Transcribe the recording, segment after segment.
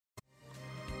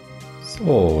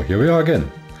So, here we are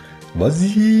again.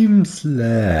 Wasim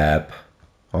Slap.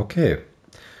 Okay.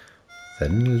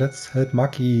 Then let's help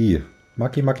Maki.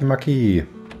 Maki.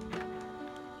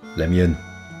 Let me in.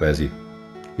 Where is he?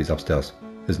 He's upstairs,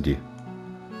 isn't he?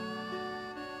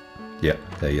 Yeah,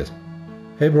 there he is.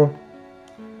 Hey, bro.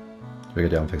 We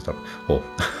get the arm fixed up. Oh,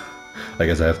 I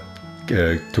guess I have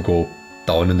to go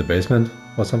down in the basement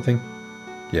or something.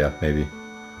 Yeah, maybe.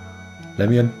 Let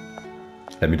me in.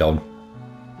 Let me down.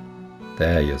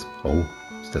 There he is. Oh,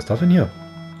 is there stuff in here?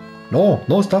 No,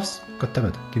 no stuffs. God damn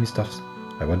it. Give me stuffs.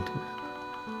 I want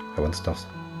stuffs.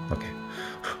 Okay.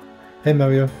 Hey,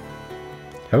 Mario.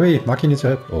 Hurry, Maki needs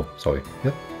your help. Oh, sorry.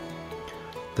 Yep.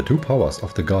 The two powers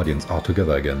of the Guardians are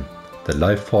together again. The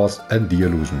life force and the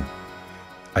illusion.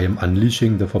 I am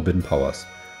unleashing the forbidden powers.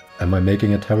 Am I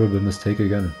making a terrible mistake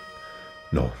again?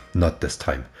 No, not this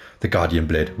time. The Guardian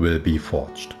Blade will be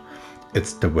forged.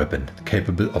 It's the weapon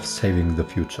capable of saving the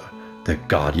future. The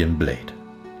Guardian Blade.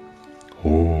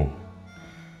 Oh.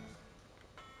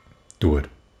 Do it.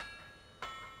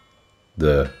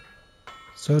 The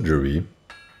surgery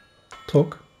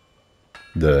took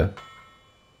the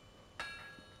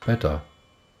better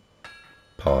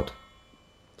part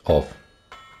of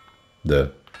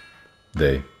the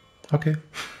day. Okay.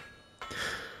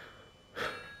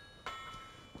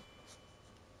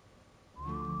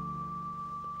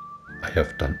 I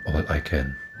have done all I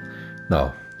can.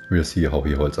 Now, we'll see how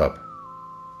he holds up.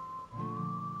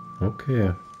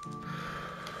 Okay.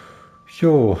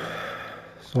 Yo.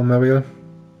 So, Mario,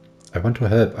 I want to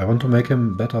help. I want to make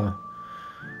him better.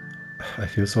 I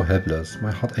feel so helpless.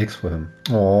 My heart aches for him.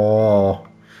 Oh,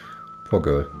 poor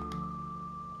girl.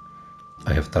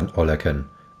 I have done all I can.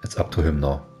 It's up to him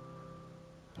now.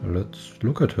 Let's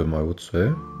look at him, I would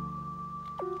say.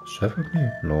 Chef with me?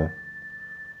 No.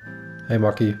 Hey,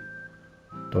 Maki.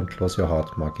 Don't close your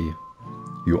heart, Maki.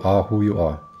 You are who you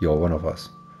are. You're one of us.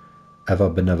 Ever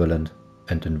benevolent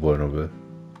and invulnerable.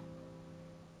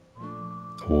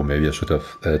 Oh, maybe I should have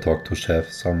talked to Chef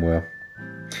somewhere.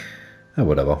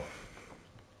 Whatever.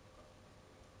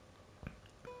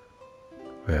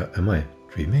 Where am I?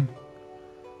 Dreaming?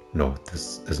 No,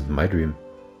 this isn't my dream.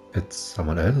 It's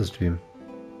someone else's dream.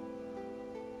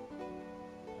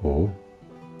 Oh.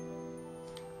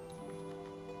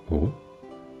 Oh.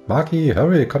 Maki,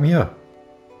 hurry, come here.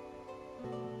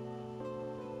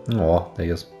 Oh, there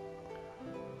he is.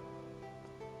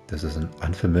 This is an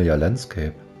unfamiliar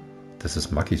landscape. This is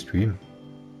Maki's dream.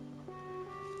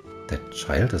 That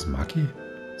child is Maki?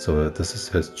 So this is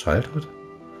his childhood?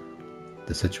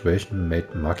 The situation made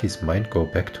Maki's mind go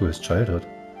back to his childhood.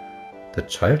 The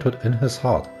childhood in his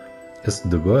heart is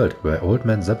the world where Old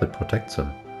Man Zappet protects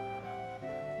him.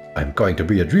 I'm going to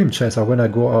be a dream chaser when I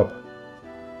grow up.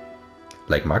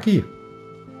 Like Maki?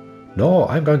 No,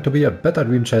 I'm going to be a better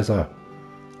dream chaser.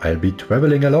 I'll be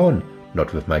traveling alone,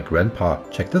 not with my grandpa.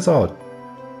 Check this out.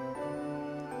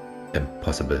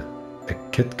 Impossible. A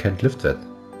kid can't lift that.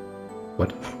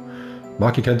 What?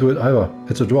 Maki can't do it either.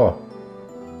 It's a draw.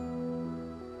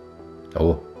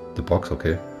 Oh, the box,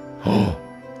 okay. Oh,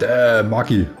 damn,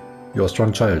 Maki. You're a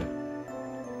strong child.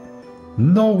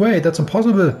 No way, that's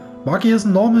impossible. Maki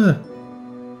isn't normal.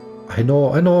 I know.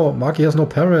 Maki has no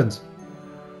parents.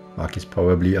 Maki's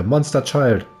probably a monster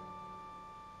child.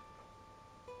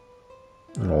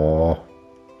 Oh.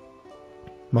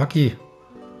 Maki.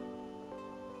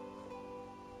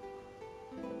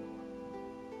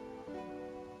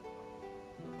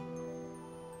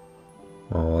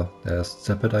 Oh, there's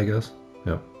Zappet, I guess.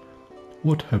 Yeah.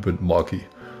 What happened, Maki?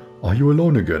 Are you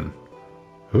alone again?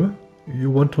 Huh? You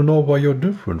want to know why you're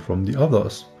different from the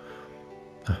others?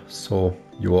 So,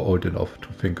 you are old enough to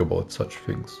think about such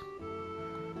things.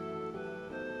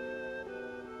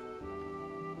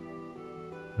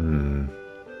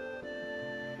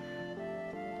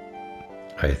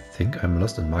 I think I'm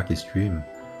lost in Maki's dream.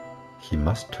 He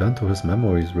must turn to his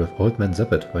memories with Old Man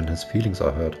Zappet when his feelings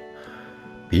are hurt.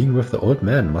 Being with the old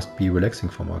man must be relaxing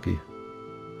for Maki.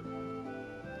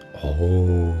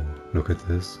 Oh, look at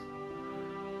this.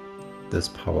 This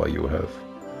power you have.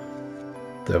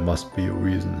 There must be a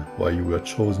reason why you were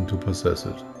chosen to possess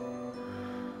it.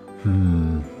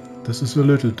 This is a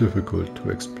little difficult to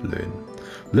explain.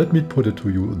 Let me put it to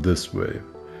you this way.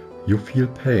 You feel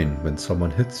pain when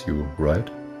someone hits you, right?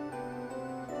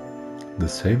 The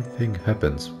same thing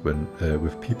happens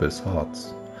with people's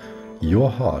hearts. Your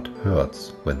heart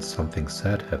hurts when something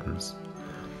sad happens.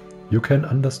 You can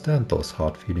understand those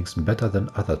hard feelings better than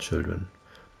other children.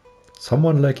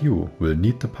 Someone like you will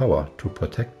need the power to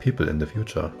protect people in the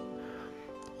future.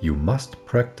 You must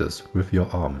practice with your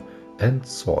arm and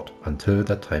sword until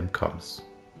that time comes.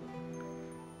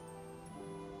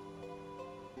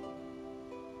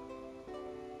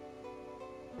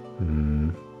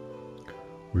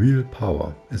 Real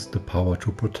power is the power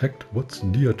to protect what's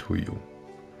dear to you.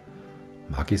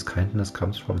 Maki's kindness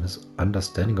comes from his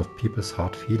understanding of people's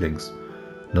hard feelings,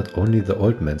 not only the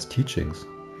old man's teachings.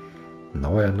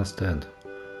 Now I understand.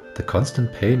 The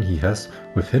constant pain he has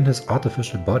within his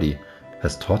artificial body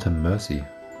has taught him mercy.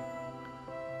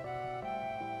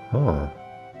 Oh.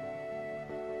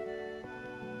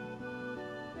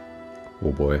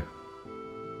 Oh boy.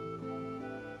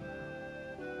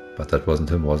 But that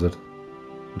wasn't him, was it?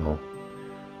 No.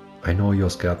 I know you're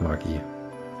scared, Maki.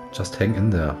 Just hang in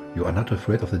there. You are not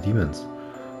afraid of the demons.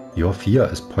 Your fear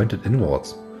is pointed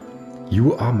inwards.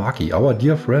 You are Maki, our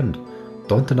dear friend.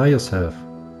 Don't deny yourself.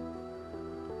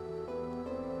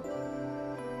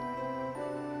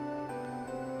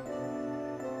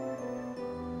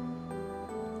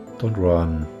 Don't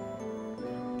run.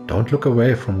 Don't look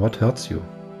away from what hurts you.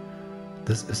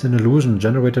 This is an illusion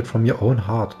generated from your own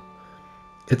heart.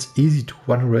 It's easy to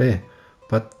run away,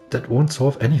 but that won't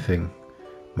solve anything.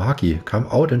 Maki, come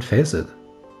out and face it.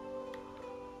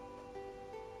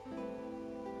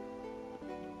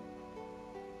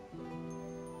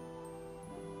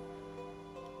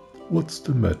 What's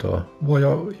the matter? Why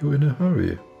are you in a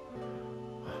hurry?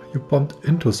 You bumped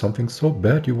into something so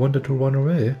bad you wanted to run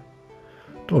away.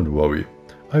 Don't worry,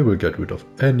 I will get rid of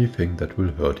anything that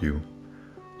will hurt you.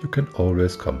 You can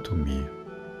always come to me.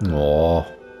 Oh,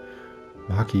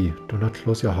 Maki, do not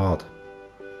close your heart.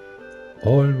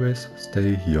 Always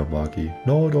stay here, Maki.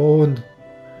 No, don't.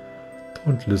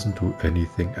 Don't listen to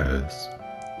anything else.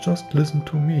 Just listen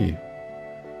to me.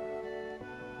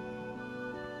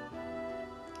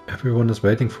 Everyone is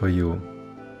waiting for you.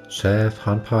 Chef,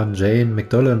 Hanpan, Jane,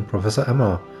 McDullen, Professor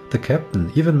Emma, the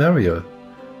captain, even Mariel.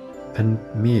 And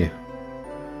me.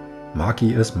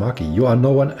 Maki is Maki. You are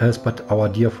no one else but our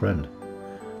dear friend.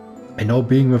 I know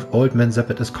being with old man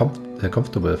Zeppet is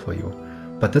comfortable for you,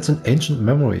 but that's an ancient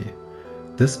memory.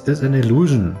 This is an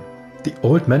illusion. The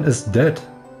old man is dead.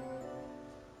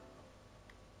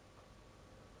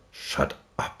 Shut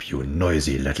up, you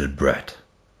noisy little brat.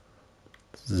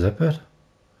 Zeppet?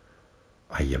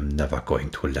 I am never going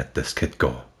to let this kid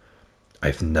go.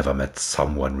 I've never met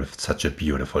someone with such a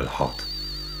beautiful heart.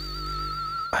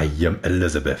 I am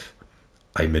Elizabeth.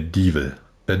 I'm a devil.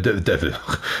 A devil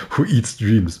who eats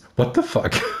dreams. What the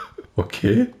fuck?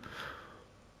 Okay.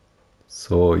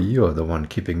 So you're the one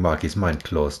keeping Maki's mind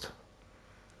closed.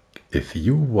 If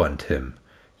you want him,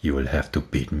 you will have to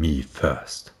beat me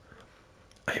first.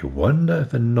 I wonder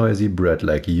if a noisy brat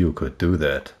like you could do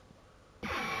that.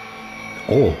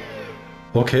 Oh.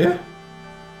 Okay.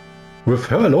 With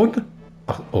her alone?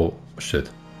 Oh, shit.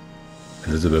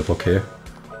 Elizabeth, okay.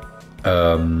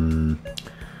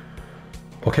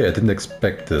 Okay, I didn't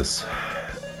expect this.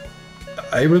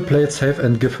 I will play it safe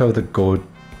and give her the gold.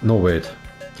 No, wait.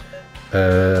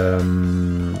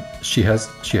 She has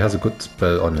a good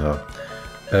spell on her.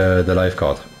 The life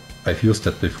card. I've used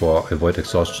that before. Avoid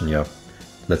exhaustion, yeah.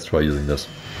 Let's try using this.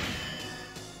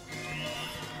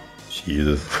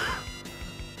 Jesus.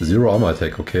 0 armor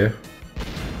attack, okay.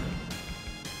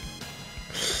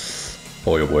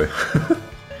 Oh, your boy.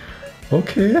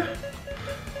 Okay.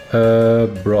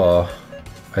 Bruh.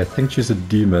 I think she's a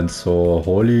demon, so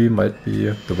holy might be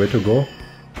the way to go.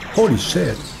 Holy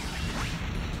shit!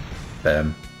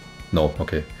 Bam. No,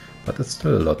 okay. But it's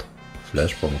still a lot.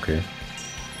 Flash bomb, okay.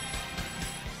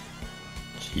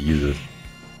 Jesus.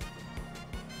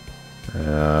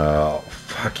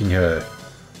 Fucking hell.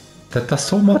 That does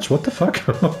so much, what the fuck?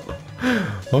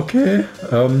 Okay.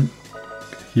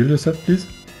 Heal yourself, please.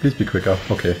 Please be quicker.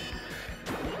 Okay.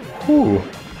 Whew.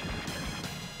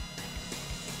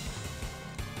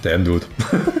 Damn, dude.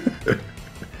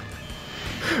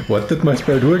 What did my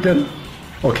spell do again?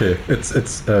 Okay,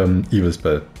 it's evil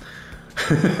spell.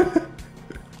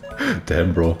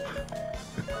 Damn, bro.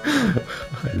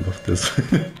 I love this.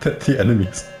 That the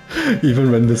enemies,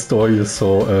 even when the story is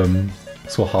so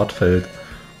so heartfelt,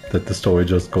 that the story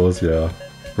just goes, yeah,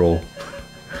 bro.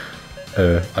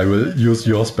 I will use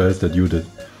your spells that you did.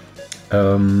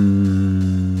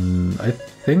 I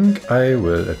think I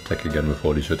will attack again with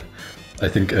holy shit. I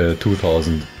think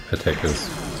 2000 attack is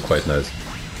quite nice.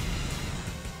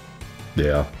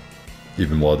 Yeah,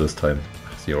 even more this time.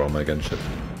 0 armor again, shit.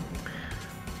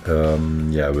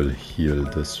 Yeah, I will heal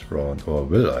this round, or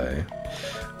will I?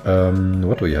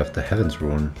 What do you have? The Heaven's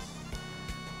Rune.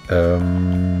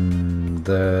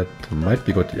 That might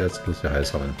be good. Yes, plus the High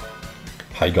Summon.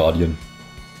 High Guardian.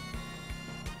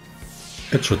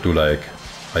 It should do like,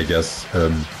 I guess,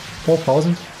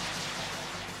 4000?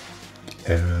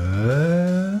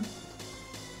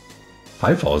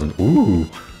 5000, ooh!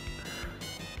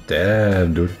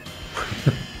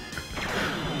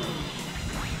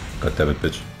 God damn it,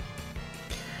 bitch.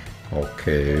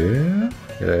 Okay.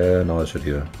 Yeah, now I should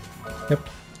hear. Yep.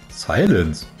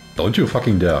 Silence! Don't you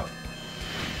fucking dare!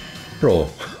 Bro.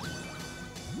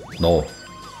 No.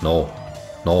 No.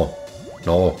 No.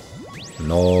 No.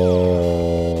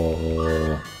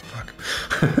 No. Fuck.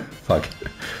 Fuck.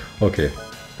 Okay.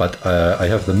 But I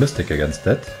have the Mystic against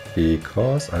that,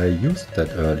 because I used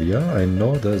that earlier. I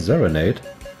know the Serenade.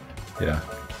 Yeah,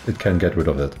 it can get rid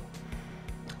of it.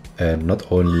 And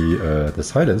not only the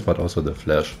Silence, but also the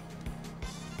Flash.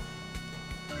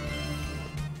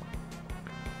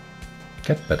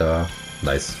 Get better.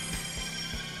 Nice.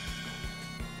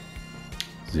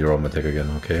 Zero attack again,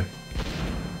 okay.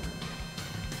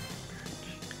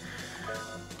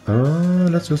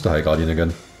 Let's use the High Guardian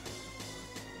again.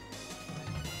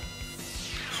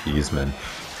 Jeez, man.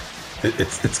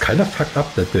 It's kind of fucked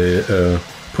up that they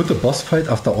put the boss fight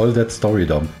after all that story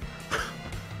dump.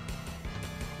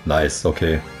 Nice,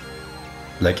 okay.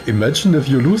 Like, imagine if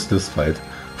you lose this fight.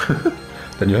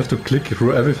 Then you have to click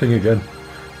through everything again.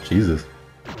 Jesus.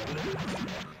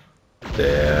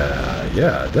 There,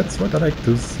 yeah, that's what I like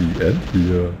to see and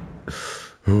hear.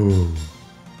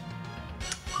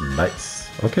 Nice.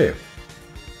 Okay.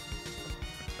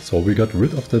 So we got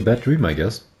rid of the bad dream, I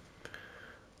guess.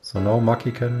 So now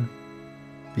Maki can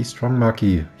be strong,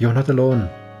 Maki. You're not alone.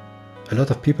 A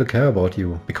lot of people care about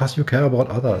you because you care about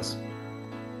others.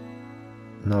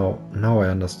 Now I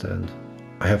understand.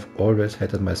 I have always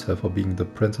hated myself for being the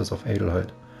princess of Adelheid.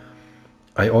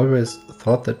 I always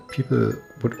thought that people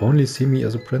would only see me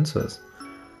as a princess.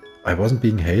 I wasn't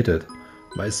being hated.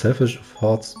 My selfish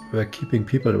thoughts were keeping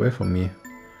people away from me.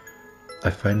 I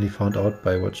finally found out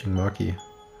by watching Maki.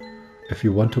 If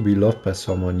you want to be loved by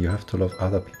someone, you have to love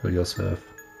other people yourself.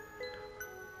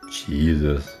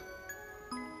 Jesus.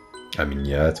 I mean,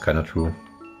 yeah, it's kinda true.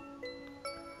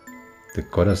 The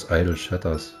goddess idol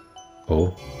shatters.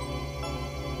 Oh.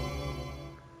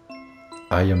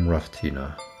 I am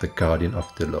Raftina, the guardian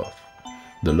of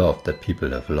the love that people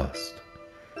have lost.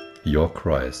 Your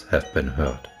cries have been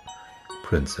heard.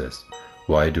 Princess,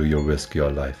 why do you risk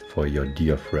your life for your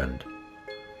dear friend?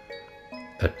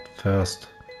 At first,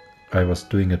 I was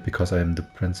doing it because I am the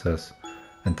princess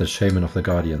and the shaman of the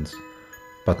guardians.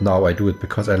 But now I do it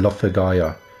because I love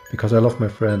Filgaia, because I love my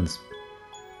friends.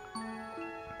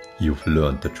 You've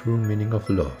learned the true meaning of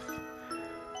love.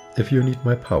 If you need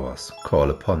my powers,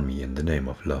 call upon me in the name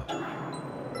of love.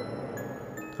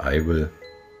 I will.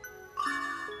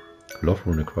 Love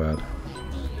rune acquired.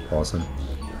 Awesome.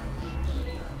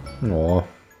 Aww.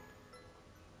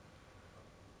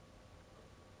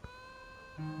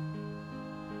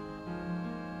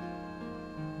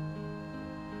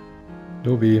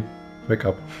 Doobie, wake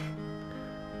up.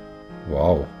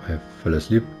 Wow, I fell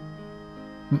asleep.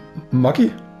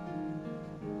 Maki?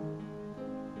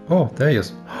 Oh, there he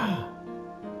is.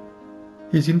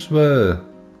 He seems well.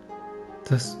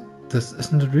 This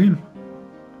isn't a dream.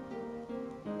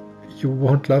 You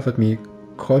won't laugh at me.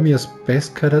 Call me a space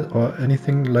cadet or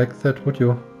anything like that, would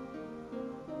you?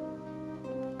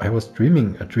 I was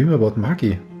dreaming a dream about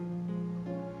Maki.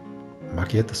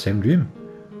 Maki had the same dream.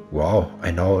 Wow,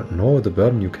 I now know the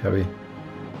burden you carry.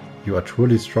 You are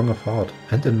truly strong of heart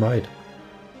and in might.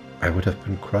 I would have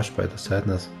been crushed by the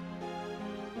sadness.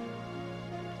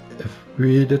 If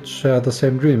we did share the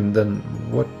same dream, then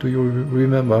what do you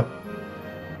remember?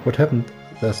 What happened?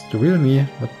 There's the real me,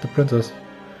 not the princess.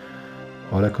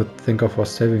 All I could think of was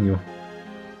saving you.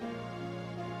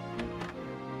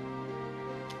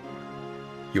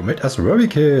 You made us worry,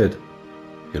 kid!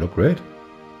 You look great.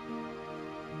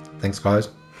 Thanks, guys.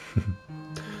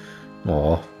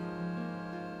 Aww.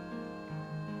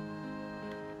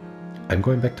 I'm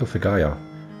going back to Filgaia.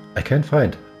 I can't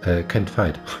fight,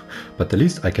 but the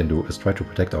least I can do is try to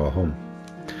protect our home.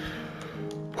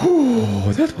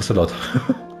 Whew, that was a lot.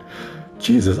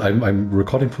 Jesus, I'm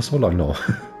recording for so long now.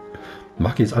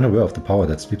 Maki is unaware of the power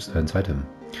that sleeps inside him.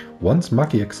 Once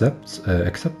Maki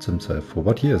accepts himself for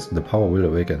what he is, the power will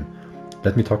awaken.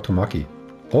 Let me talk to Maki.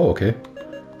 Oh, okay.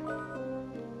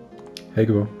 Hey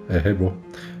bro,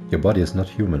 your body is not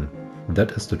human.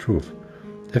 That is the truth.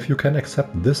 If you can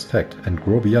accept this fact and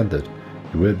grow beyond it,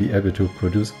 you will be able to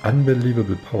produce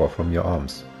unbelievable power from your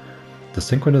arms. The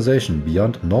synchronization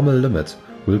beyond normal limits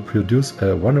will produce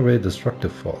a runaway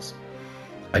destructive force.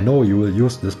 I know you will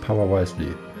use this power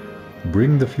wisely.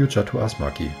 Bring the future to us,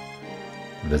 Maki.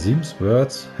 Vazim's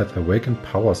words have awakened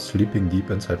powers sleeping deep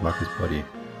inside Maki's body.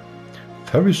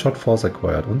 Fairy shot force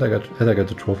acquired, and I get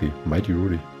the trophy. Mighty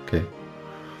Rudy. Okay.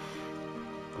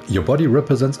 Your body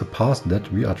represents a past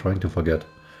that we are trying to forget.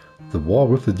 The war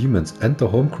with the demons and the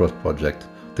Homecross project,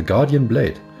 the Guardian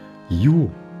Blade.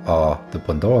 You Ah, the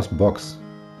Pandora's box.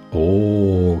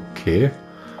 Okay.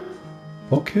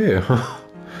 Okay.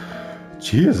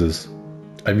 Jesus.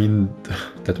 I mean,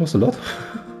 that was a lot.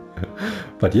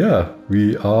 But yeah,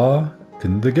 we are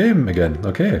in the game again.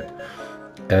 Okay.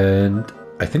 And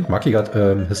I think Maki got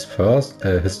his fourth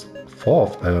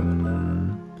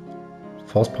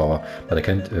force power, but I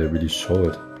can't really show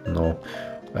it. No,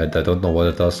 I don't know what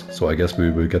it does, so I guess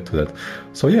we will get to that.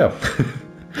 So yeah,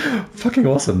 fucking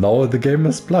awesome. Now the game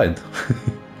is blind.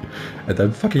 And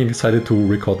I'm fucking excited to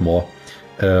record more.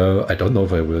 I don't know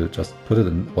if I will just put it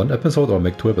in one episode or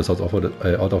make 2 episodes out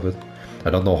of it. I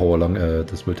don't know how long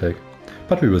this will take,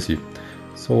 but we will see.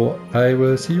 So I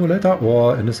will see you later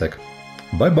or in a sec.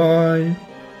 Bye bye!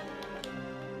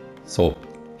 So,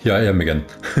 here I am again.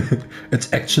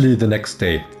 It's actually the next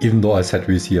day, even though I said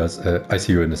I see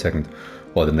you in a second,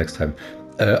 or the next time.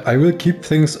 I will keep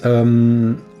things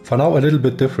for now a little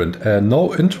bit different.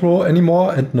 No intro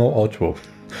anymore and no outro.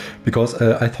 Because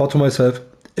I thought to myself,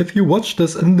 if you watch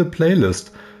this in the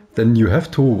playlist, then you have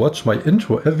to watch my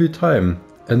intro every time,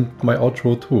 and my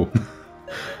outro too.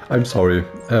 I'm sorry.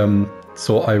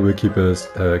 So I will keep this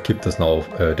now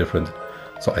different.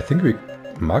 So I think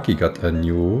Maki got a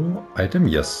new item,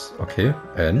 yes, okay,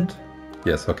 and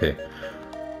yes, okay.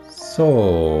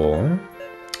 So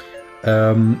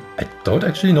I don't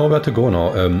actually know where to go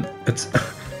now. It's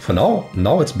for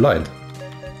now it's blind.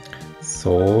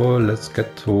 So let's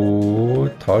get to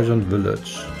Tarjan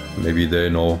Village. Maybe they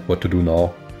know what to do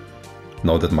now.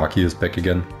 Now that Maki is back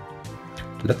again.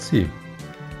 Let's see.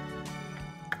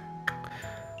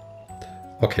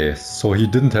 Okay, so he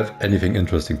didn't have anything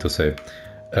interesting to say.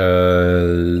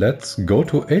 Let's go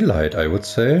to A-Light, I would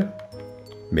say.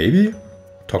 Maybe?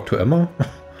 Talk to Emma?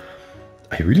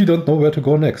 I really don't know where to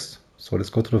go next. So let's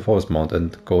go to the Forest Mount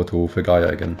and go to Fegaya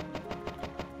again.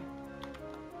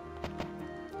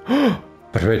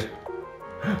 But wait.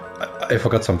 I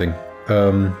forgot something.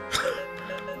 God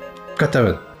damn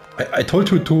it. I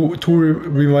told you to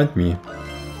remind me.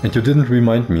 And you didn't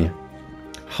remind me.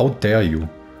 How dare you?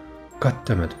 God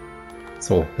damn it.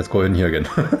 So, let's go in here again.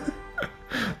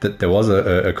 There was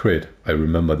a crate. I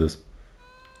remember this.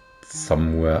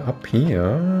 Somewhere up here.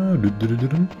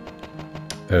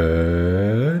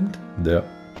 And there.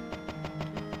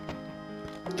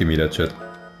 Give me that shit.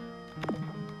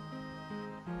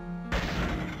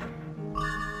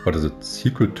 What is it?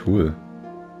 Secret tool.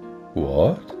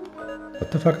 What?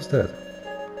 What the fuck is that?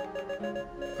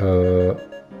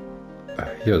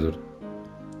 Here is it.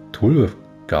 Tool with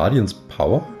Guardian's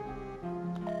power?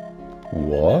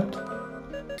 What?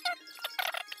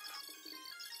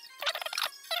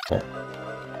 Oh.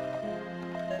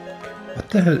 What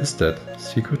the hell is that?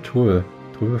 Secret tool.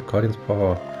 Tool with Guardian's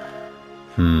power.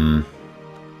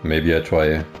 Maybe I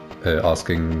try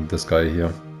asking this guy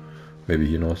here. Maybe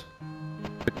he knows.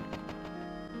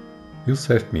 You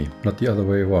saved me, not the other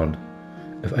way around.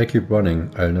 If I keep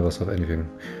running, I'll never solve anything.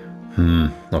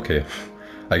 Okay.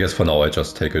 I guess for now I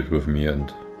just take it with me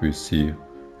and we see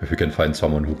if we can find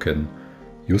someone who can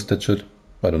use that shit.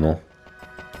 I don't know.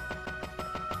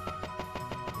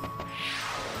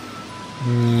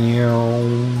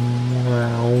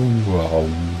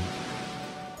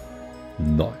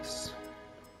 Nice.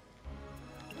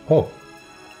 Oh.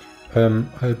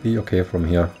 I'll be okay from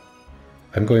here.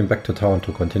 I'm going back to town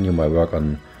to continue my work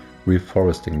on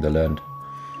reforesting the land.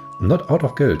 Not out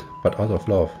of guilt, but out of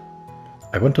love.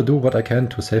 I want to do what I can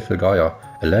to save Wilgaia,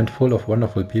 a land full of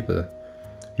wonderful people.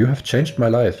 You have changed my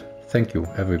life. Thank you,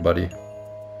 everybody.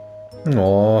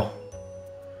 Aww.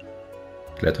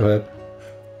 Glad to help.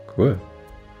 Cool.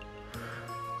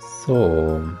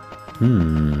 So,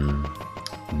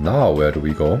 now where do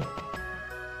we go?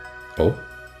 Oh,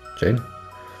 Jane.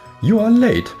 You are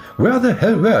late. Where the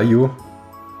hell were you?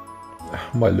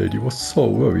 My lady was so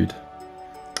worried.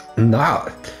 Nah,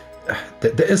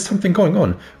 there is something going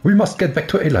on. We must get back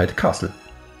to A-Light Castle.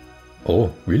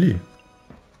 Oh, really?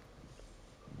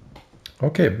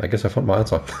 Okay, I guess I found my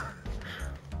answer.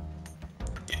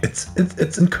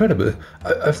 It's incredible.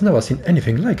 I've never seen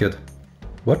anything like it.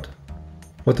 What?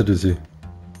 What did you see?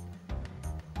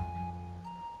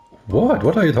 What?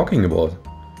 What are you talking about?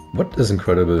 What is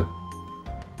incredible?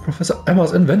 Professor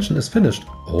Emma's invention is finished.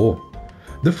 Oh.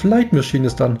 The flight machine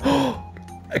is done.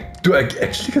 Do I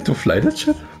actually get to fly that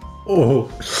shit? Oh.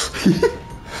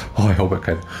 Oh, I hope I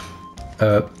can.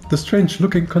 The strange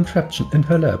looking contraption in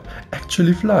her lab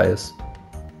actually flies.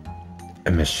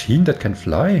 A machine that can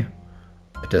fly?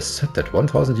 It is said that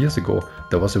 1000 years ago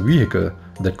there was a vehicle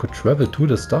that could travel to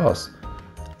the stars.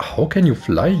 How can you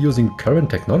fly using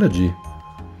current technology?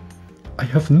 I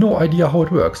have no idea how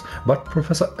it works, but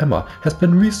Professor Emma has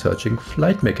been researching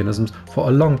flight mechanisms for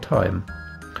a long time.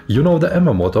 You know the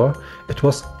Emma motor? It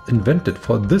was invented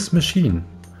for this machine.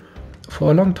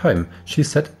 For a long time she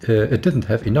said it didn't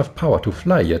have enough power to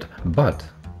fly yet, but...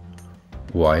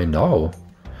 Why now?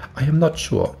 I am not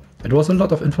sure. It was a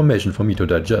lot of information for me to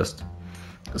digest.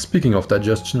 Speaking of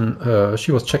digestion,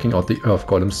 she was checking out the Earth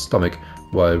Golem's stomach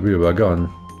while we were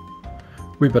gone.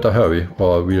 We better hurry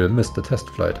or we'll miss the test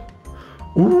flight.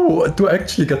 Ooh, do I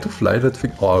actually get to fly that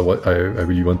thing? Oh, I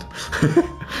really want...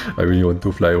 I really want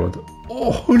to fly one.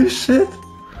 Oh, holy shit!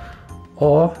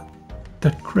 Oh,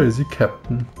 that crazy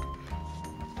captain.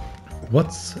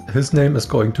 What's his name is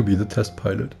going to be the test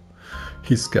pilot.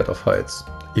 He's scared of heights.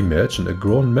 Imagine a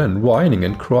grown man whining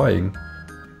and crying.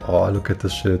 Oh, look at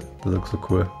this shit. That looks so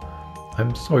cool.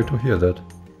 I'm sorry to hear that.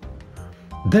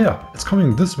 There! It's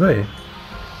coming this way.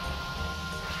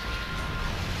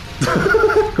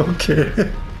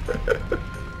 Okay.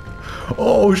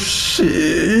 Oh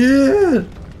shit!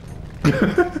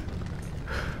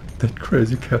 That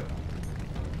crazy cat.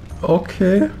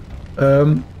 Okay.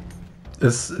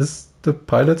 Is the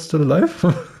pilot still alive?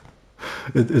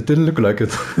 It didn't look like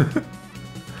it.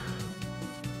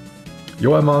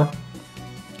 Yo Emma!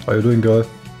 How you doing, girl?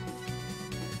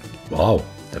 Wow,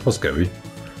 that was scary.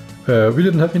 We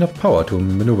didn't have enough power to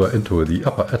maneuver into the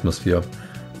upper atmosphere.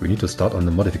 We need to start on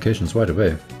the modifications right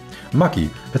away.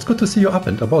 Maki, it's good to see you up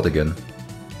and about again.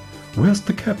 Where's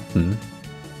the captain?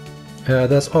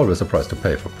 There's always a price to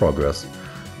pay for progress.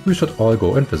 We should all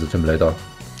go and visit him later.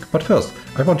 But first,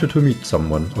 I want you to meet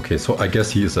someone. Okay, so I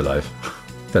guess he is alive.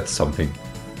 That's something.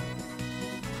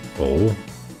 Oh.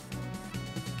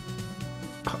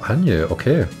 Anya,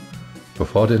 okay.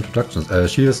 Before the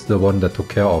introductions, she is the one that took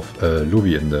care of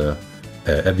Luby in the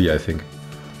Abbey, I think.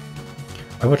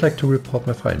 I would like to report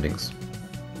my findings.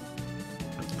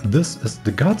 This is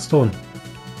the Guardstone.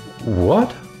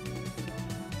 What?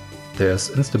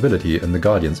 There's instability in the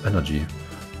Guardian's energy.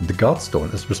 The Guardstone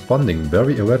is responding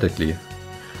very erratically.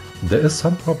 There is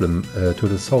some problem to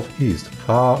the southeast,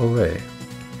 far away.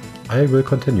 I will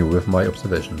continue with my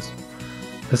observations.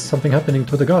 Is something happening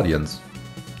to the Guardians?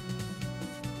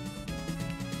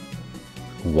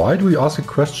 Why do you ask a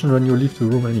question when you leave the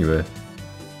room anyway?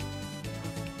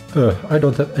 I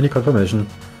don't have any confirmation,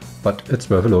 but it's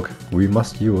worth a look. We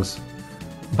must use.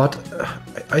 But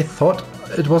I thought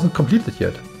it wasn't completed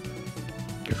yet.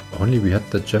 If only we had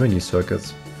the Gemini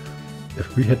circuits.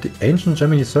 If we had the ancient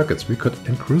Gemini circuits, we could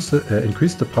increase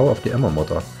the power of the Emma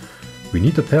motor. We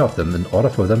need a pair of them in order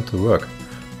for them to work.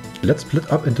 Let's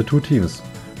split up into 2 teams.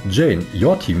 Jane,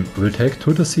 your team will take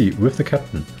to the sea with the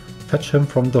captain. Fetch him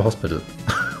from the hospital.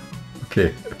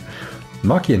 Okay.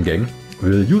 Maki and gang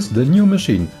will use the new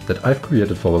machine that I've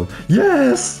created for them.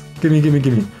 Yes! Gimme, gimme,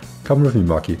 gimme. Come with me,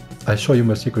 Maki. I'll show you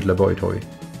my secret laboratory.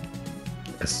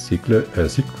 A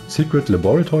secret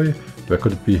laboratory? Where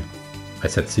could it be? I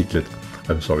said secret.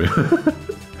 I'm sorry.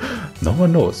 No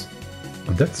one knows.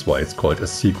 That's why it's called a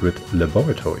secret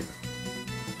laboratory.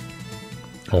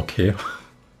 Okay.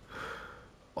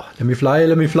 Oh, let me fly,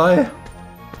 let me fly.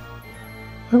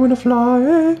 I wanna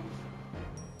fly.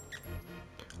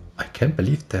 I can't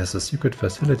believe there's a secret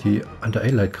facility under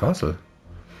Allied Castle.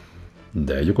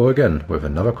 There you go again with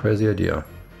another crazy idea.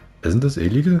 Isn't this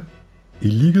illegal?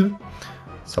 Illegal?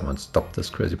 Someone stop this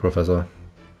crazy professor.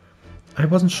 I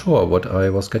wasn't sure what I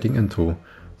was getting into,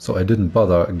 so I didn't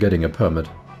bother getting a permit.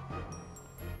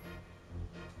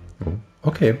 Oh,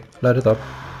 okay, light it up.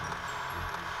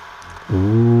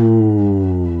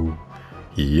 Ooh,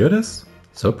 hear this?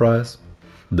 Surprise!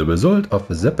 The result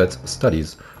of Zeppet's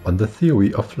studies on the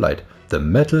theory of flight, the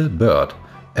metal bird,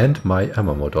 and my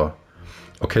Emma motor.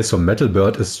 Okay, so metal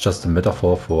bird is just a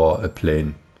metaphor for a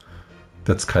plane.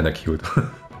 That's kinda cute.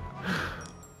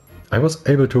 I was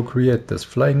able to create this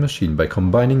flying machine by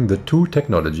combining the 2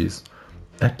 technologies.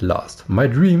 At last, my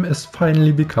dream is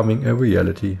finally becoming a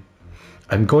reality.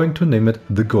 I'm going to name it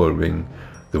the Gull Wing,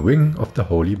 the wing of the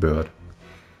holy bird.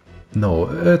 No,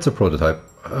 it's a prototype.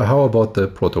 How about the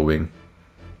Proto Wing?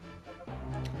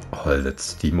 Oh, let's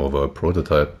steam over a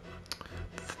prototype.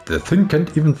 The thing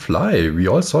can't even fly. We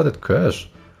all saw that crash.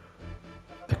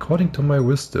 According to my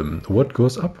wisdom, what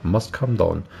goes up must come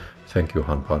down. Thank you,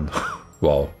 Hanpan.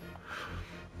 Wow.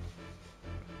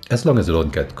 As long as you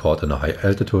don't get caught in a high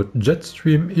altitude jet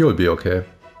stream, you'll be okay.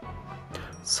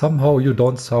 Somehow you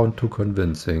don't sound too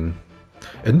convincing.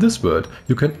 In this world,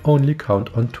 you can only count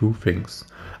on 2 things.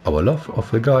 Our love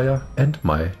of Gaia and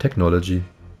my technology.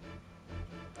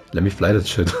 Let me fly that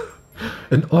shit.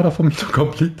 In order for me to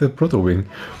complete the Proto Wing,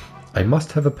 I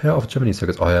must have a pair of Gemini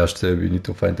circuits. Oh yeah, still we need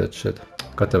to find that shit.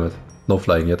 God damn it. No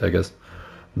flying yet, I guess.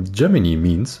 Gemini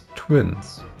means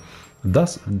twins.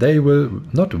 Thus, they will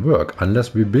not work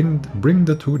unless we bring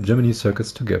the two Gemini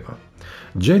circuits together.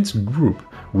 Jane's group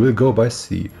will go by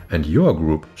sea, and your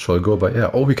group shall go by air.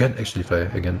 Oh, we can actually fly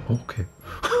again. Okay.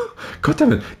 God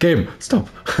damn it. Game, stop.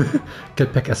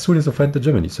 Get back as soon as I find the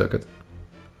Gemini circuit.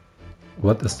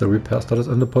 What is the repair status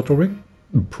on the proto ring?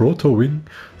 Proto ring?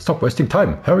 Stop wasting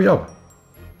time. Hurry up.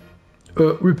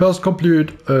 Repairs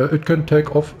complete. It can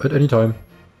take off at any time.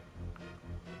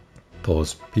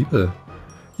 Those people.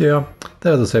 Yeah,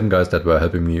 they're the same guys that were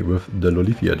helping me with the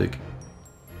Lolithia dig.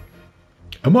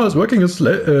 Emma is working as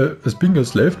being a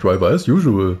slave driver as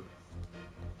usual.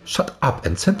 Shut up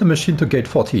and send the machine to gate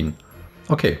 14.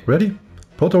 Okay, ready?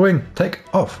 Proto ring, take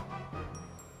off.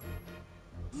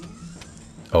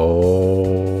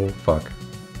 Oh, fuck.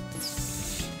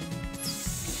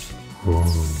 Whoa.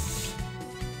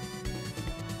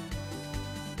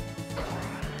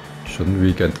 Shouldn't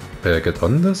we get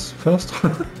on this first?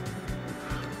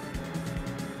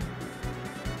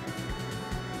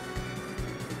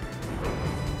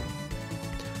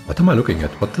 What am I looking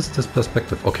at? What is this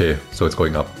perspective? Okay, so it's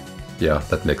going up. Yeah,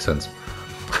 that makes sense.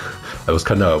 I was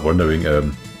kind of wondering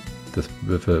this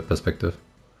with a perspective.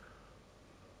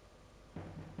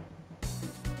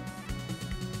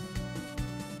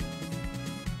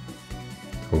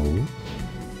 Oh.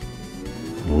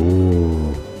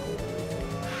 Oh.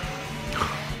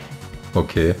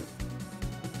 Okay.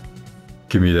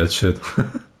 Give me that shit.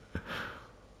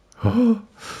 Oh.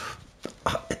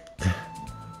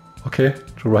 Okay,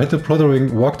 to write the proto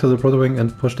ring, walk to the proto ring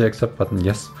and push the accept button,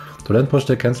 yes. To land, push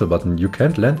the cancel button. You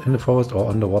can't land in the forest or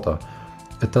underwater.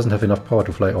 It doesn't have enough power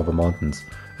to fly over mountains.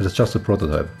 It is just a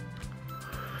prototype.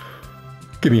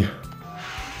 Gimme.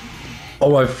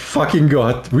 Oh my fucking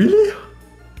god, really?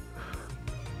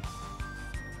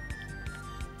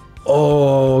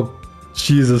 Oh,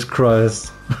 Jesus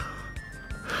Christ.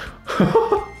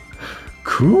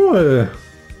 Cool.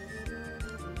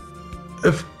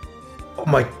 Oh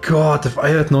my god, if I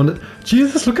had known it.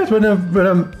 Jesus, look at when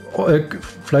I'm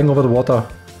flying over the water.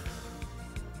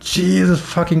 Jesus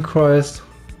fucking Christ.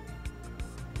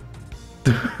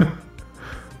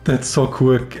 That's so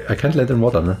cool. I can't land in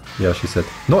water, no? Yeah, she said.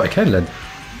 No, I can land.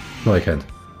 No, I can't.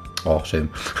 Oh,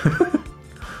 shame.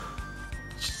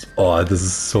 Oh, this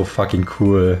is so fucking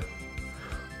cool.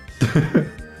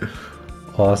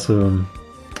 Awesome.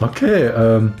 Okay,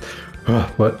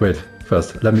 wait.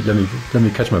 First, let me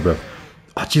catch my breath.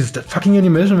 Oh Jesus, that fucking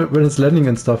animation when it's landing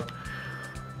and stuff.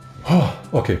 Oh,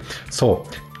 okay. So,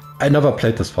 I never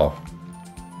played this far.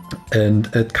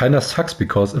 And it kinda sucks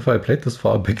because if I played this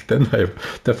far back then, I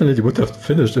definitely would have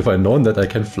finished if I known that I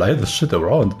can fly this shit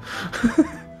around.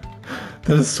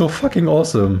 That is so fucking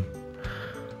awesome.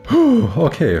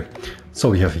 Okay, so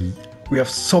we have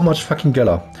so much fucking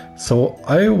Gala. So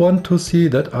I want to see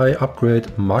that I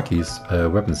upgrade Maki's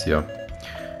weapons here.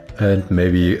 And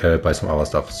maybe buy some other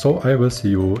stuff. So I will see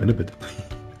you in a bit.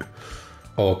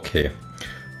 Okay.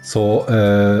 So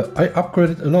I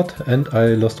upgraded a lot and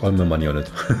I lost all my money on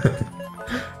it.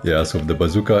 Yeah, so the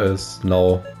bazooka is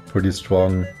now pretty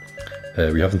strong.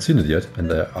 We haven't seen it yet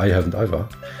and I haven't either.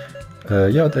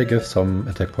 Yeah, they give some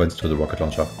attack points to the rocket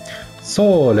launcher.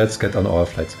 So let's get on our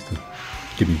flight system.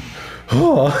 Gimme.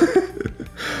 Oh,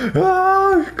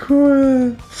 ah,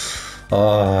 cool.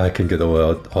 Ah, I can get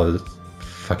over all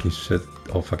fucking shit.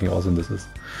 How fucking awesome this is.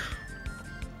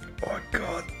 Oh my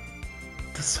god.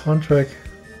 The soundtrack.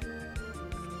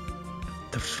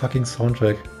 The fucking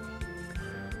soundtrack.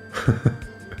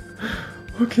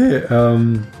 Okay,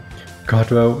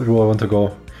 god, where do I want to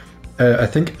go? I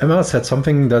think Emma said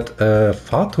something that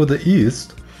far to the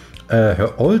east,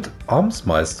 her old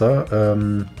Armsmeister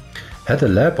had a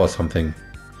lab or something.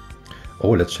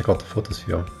 Oh, let's check out the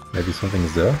photosphere. Maybe something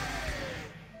is there.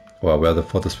 Or where the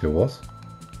photosphere was.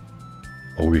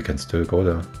 Oh, we can still go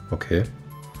there. Okay.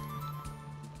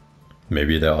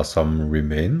 Maybe there are some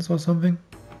remains or something?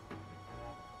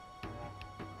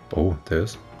 Oh,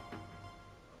 there's.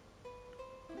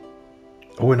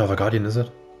 Oh, another guardian, is it?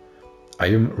 I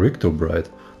am Rigdobright,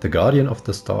 the guardian of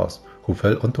the stars, who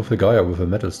fell onto Filgaia with a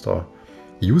metal star.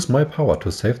 Use my power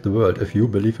to save the world if you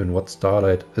believe in what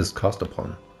starlight is cast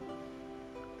upon.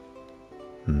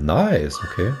 Nice,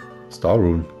 okay. Star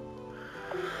rune.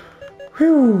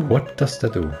 Whew, what does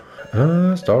that do?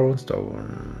 Star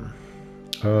rune.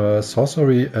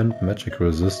 Sorcery and magic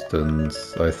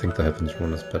resistance. I think the Heaven's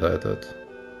Rune is better at it.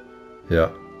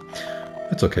 Yeah,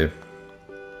 it's okay.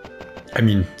 I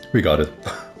mean, we got it.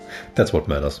 That's what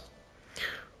matters.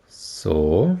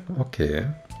 So, okay.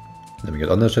 Let me get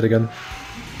on that shit again.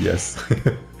 Yes.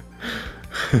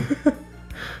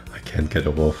 I can't get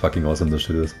over how fucking awesome this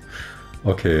shit is.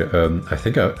 Okay, I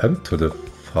think I am to the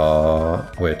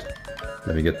far... Wait,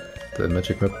 let me get the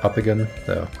magic map up again.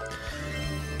 There.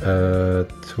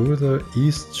 To the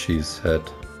east, she said.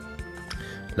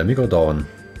 Let me go down.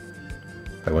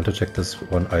 I want to check this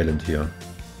one island here.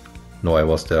 No, I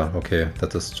was there. Okay,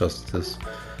 that is just this.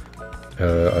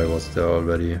 I was there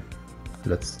already.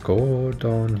 Let's go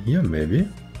down here, maybe.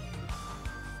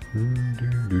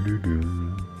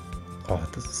 Oh,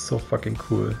 this is so fucking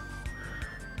cool.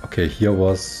 Okay,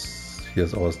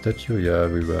 here's our statue. Yeah,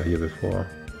 we were here before.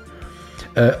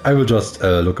 I will just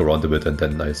look around a bit and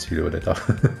then I see you later.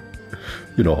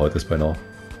 You know how it is by now.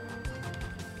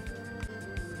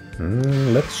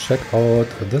 Let's check out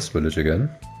this village again.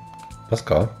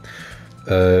 Oscar.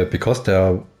 Because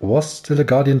there was still a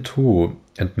guardian too.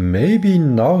 And maybe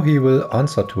now he will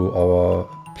answer to our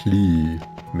plea.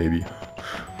 Maybe.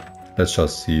 Let's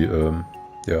just see.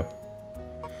 Yeah.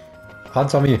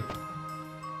 Answer me.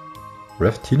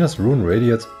 Rev Tina's rune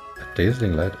radiates a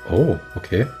dazzling light. Oh,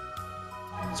 okay.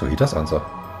 So he does answer.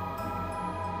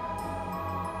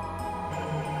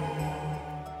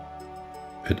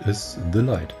 It is the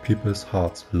light people's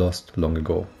hearts lost long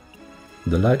ago.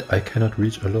 The light I cannot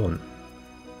reach alone.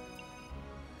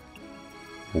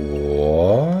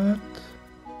 What?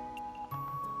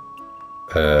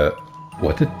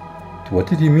 What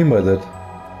did he mean by that?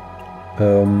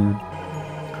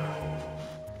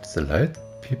 It's the light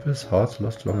people's hearts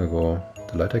lost long ago.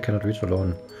 The light I cannot reach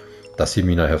alone. Does he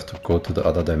mean I have to go to the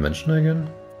other dimension again?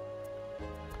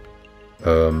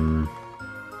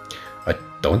 I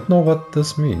don't know what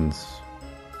this means.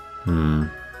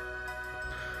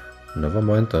 Never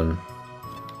mind then.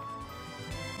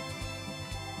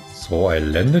 So I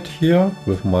landed here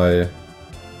with my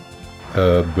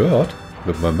bird,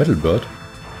 with my metal bird,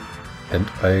 and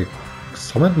I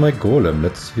summoned my golem.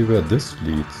 Let's see where this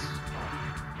leads.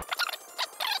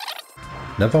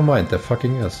 Never mind, there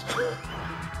fucking is.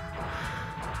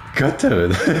 God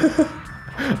damn it.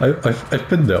 I've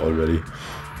been there already.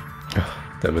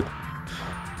 Damn it.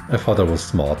 I thought I was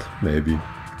smart, maybe.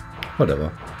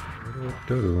 Whatever.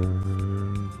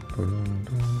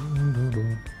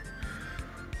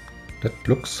 That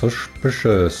looks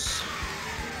suspicious.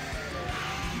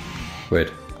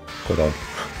 Wait, go down.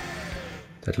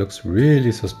 That looks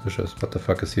really suspicious. What the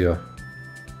fuck is here?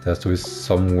 There has to be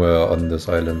somewhere on this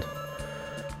island.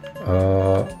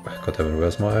 God damn it,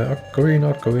 where's my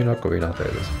ocarina? There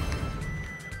it is.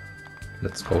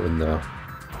 Let's go in there.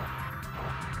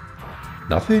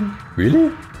 Nothing?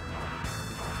 Really?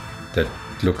 That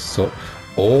looks so...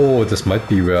 Oh, this might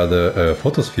be where the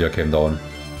photosphere came down.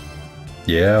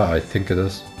 Yeah, I think it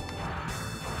is.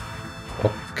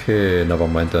 Okay, never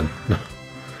mind then.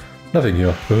 Nothing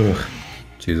here. Ugh,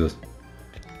 Jesus.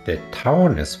 The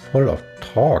town is full of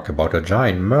talk about a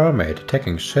giant mermaid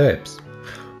attacking ships.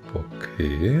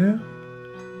 Okay.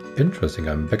 Interesting,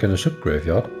 I'm back in the ship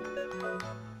graveyard.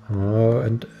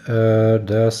 And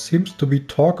there seems to be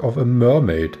talk of a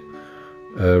mermaid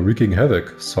wreaking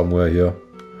havoc somewhere here.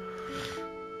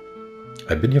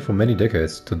 I've been here for many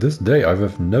decades. To this day, I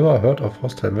have never heard of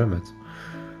hostile mermaids.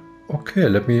 Okay,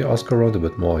 let me ask around a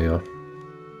bit more here.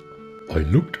 I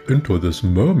looked into this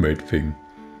mermaid thing.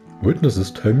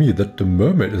 Witnesses tell me that the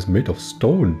mermaid is made of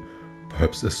stone.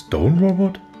 Perhaps a stone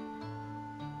robot?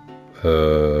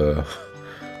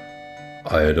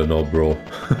 I don't know, bro.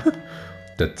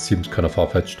 That seems kind of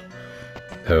far-fetched.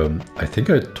 I think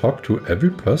I talked to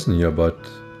every person here, but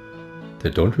they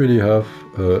don't really have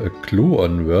a clue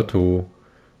on where to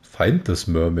find this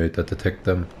mermaid that attacked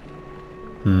them.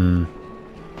 And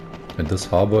this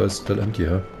harbor is still empty,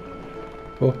 huh?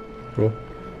 Oh, bro.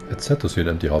 It's sad to see an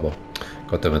empty harbor.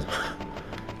 God damn it.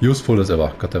 Useful as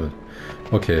ever. God damn it.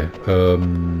 Okay.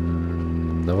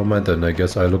 Never mind then. I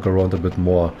guess I look around a bit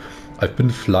more. I've been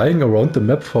flying around the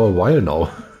map for a while now.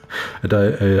 And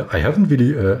I haven't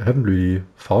really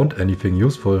found anything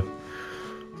useful.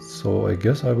 So I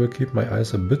guess I will keep my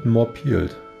eyes a bit more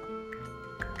peeled.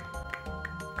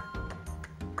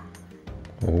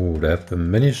 Oh, there have been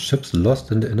many ships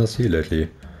lost in the inner sea lately.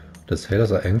 The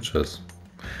sailors are anxious.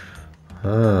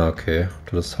 Ah, okay.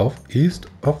 To the southeast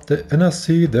of the inner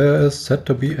sea there is said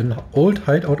to be an old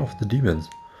hideout of the demons.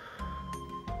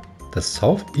 The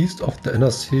southeast of the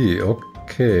inner sea.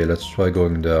 Okay, let's try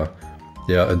going there.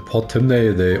 Yeah, in Port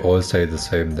Timney they all say the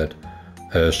same, that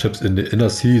ships in the inner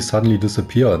sea suddenly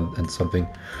disappear and something.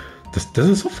 This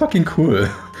is so fucking cool.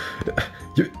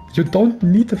 You don't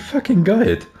need a fucking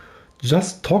guide.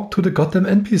 Just talk to the goddamn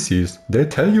NPCs. They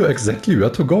tell you exactly where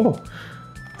to go.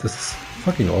 This is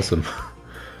fucking awesome.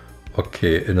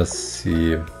 Okay, inner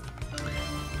sea.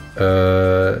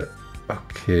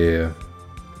 Okay.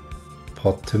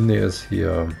 teleport chimney is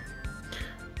here.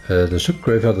 The ship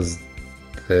graveyard is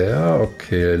there.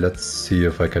 Okay, let's see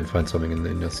if I can find something in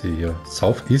the inner sea here.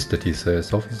 Southeast, did he say?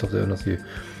 Southeast of the inner sea.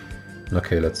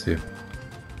 Okay, let's see.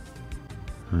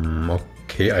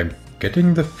 Okay, I'm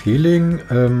getting the feeling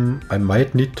I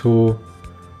might need to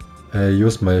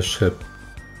use my ship.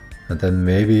 And then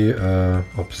maybe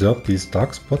observe these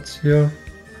dark spots here.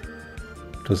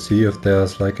 To see if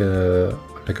there's like a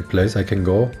place I can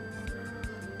go.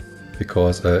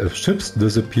 Because if ships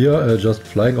disappear, just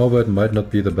flying over it might not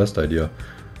be the best idea.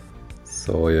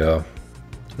 So yeah,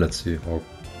 let's see.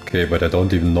 Okay, but I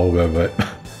don't even know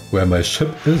where my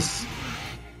ship is.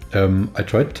 I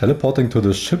tried teleporting to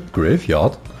the ship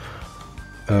graveyard,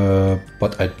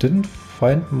 but I didn't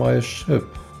find my ship.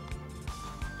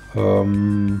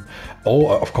 Oh,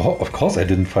 of course I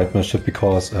didn't find my ship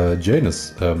because Jane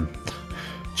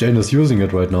is using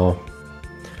it right now.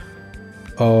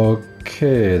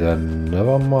 Okay, then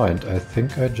never mind. I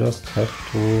think I just have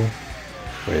to...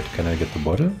 Wait, can I get the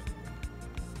bottle?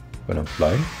 When I'm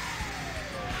flying?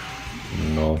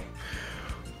 No.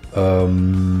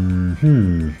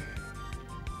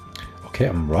 Okay,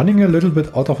 I'm running a little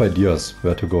bit out of ideas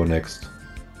where to go next.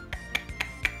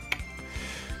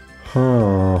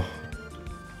 Huh.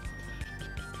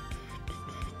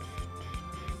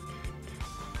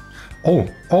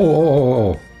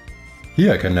 Oh.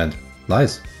 Here I can land.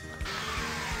 Nice.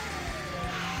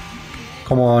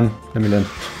 Come on, let me land.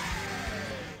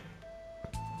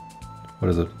 What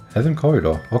is it? Heaven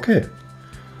corridor. Okay.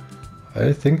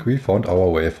 I think we found our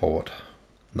way forward.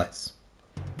 Nice.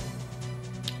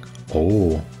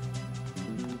 Oh.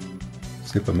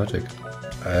 Super magic.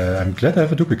 I'm glad I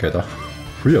have a duplicator.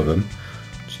 3 of them.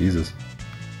 Jesus.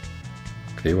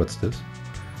 Okay, what's this?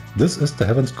 This is the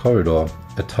Heaven's Corridor.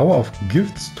 A tower of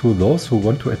gifts to those who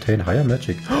want to attain higher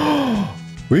magic.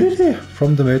 Really?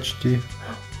 From the mage D.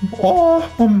 Oh,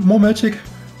 more magic.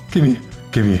 Gimme.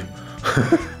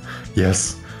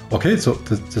 Yes. Okay, so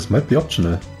this might be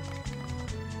optional.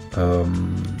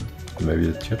 Maybe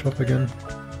the teardrop again.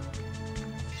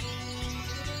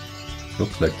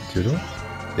 Looks like the teardrop.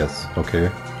 Yes, okay.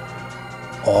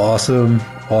 Awesome.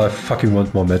 Oh, I fucking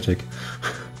want more magic.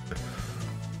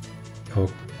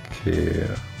 Okay.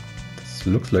 This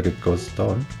looks like it goes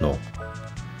down. No.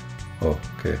 Oh,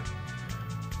 okay.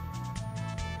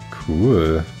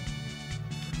 Cool.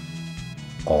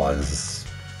 Oh, this is...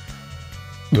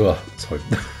 Ugh, sorry.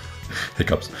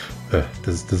 Hiccups.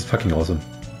 This is fucking awesome.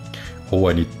 Oh,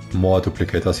 I need more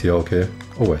duplicators here, okay.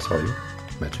 Oh, sorry.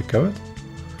 Magic carrot?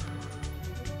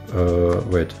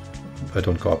 Wait. I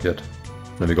don't go up yet.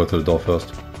 Let me go to the door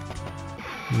first.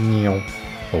 Oh,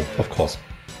 of course.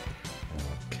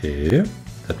 Okay.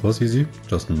 That was easy.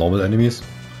 Just normal enemies.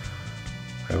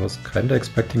 I was kinda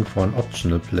expecting for an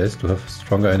optional place to have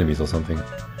stronger enemies or something.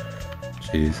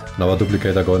 Jeez. Now a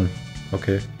duplicator gone.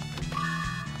 Okay.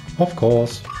 Of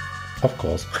course. Of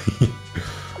course.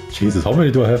 Jesus, how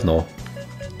many do I have now?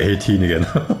 18 again.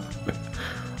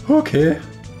 Okay.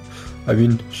 I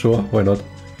mean, sure, why not?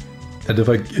 And if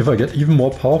I get even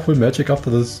more powerful magic after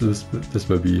this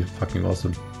will be fucking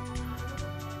awesome.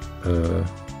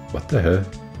 What the hell?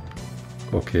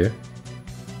 Okay.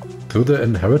 To the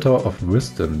Inheritor of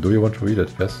Wisdom. Do you want to read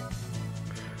it? Yes.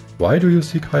 Why do you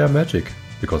seek higher magic?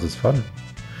 Because it's fun.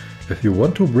 If you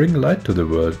want to bring light to the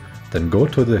world, then go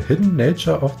to the hidden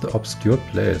nature of the obscure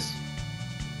place.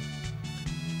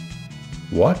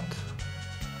 What?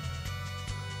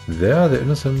 There the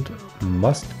innocent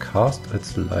must cast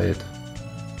its light.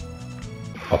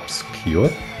 Obscure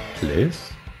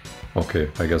place? Okay,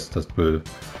 I guess that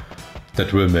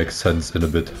will make sense in a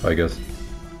bit, I guess.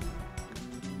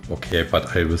 Okay,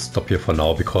 but I will stop here for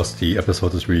now because the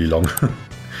episode is really long.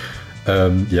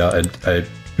 Yeah, and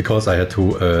because I had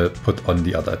to put on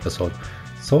the other episode.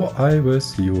 So I will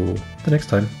see you the next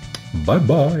time. Bye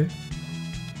bye!